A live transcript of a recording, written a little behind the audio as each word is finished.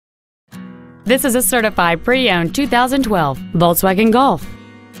This is a certified pre-owned 2012 Volkswagen Golf.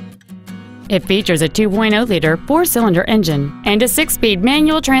 It features a 2.0-liter four-cylinder engine and a 6-speed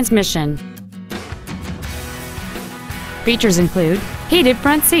manual transmission. Features include heated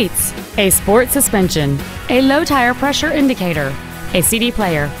front seats, a sport suspension, a low tire pressure indicator, a CD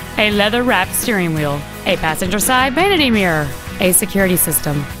player, a leather-wrapped steering wheel, a passenger side vanity mirror, a security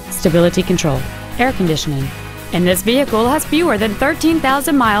system, stability control, air conditioning, and this vehicle has fewer than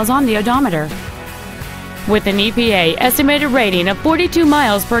 13,000 miles on the odometer. With an EPA estimated rating of 42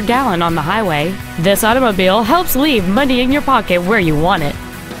 miles per gallon on the highway, this automobile helps leave money in your pocket where you want it.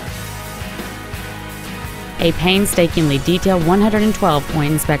 A painstakingly detailed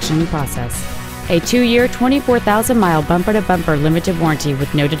 112-point inspection process. A 2-year, 24,000-mile bumper-to-bumper limited warranty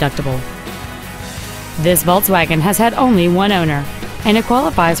with no deductible. This Volkswagen has had only one owner, and it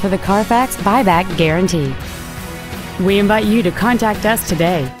qualifies for the Carfax buyback guarantee. We invite you to contact us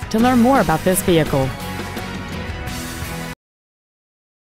today to learn more about this vehicle.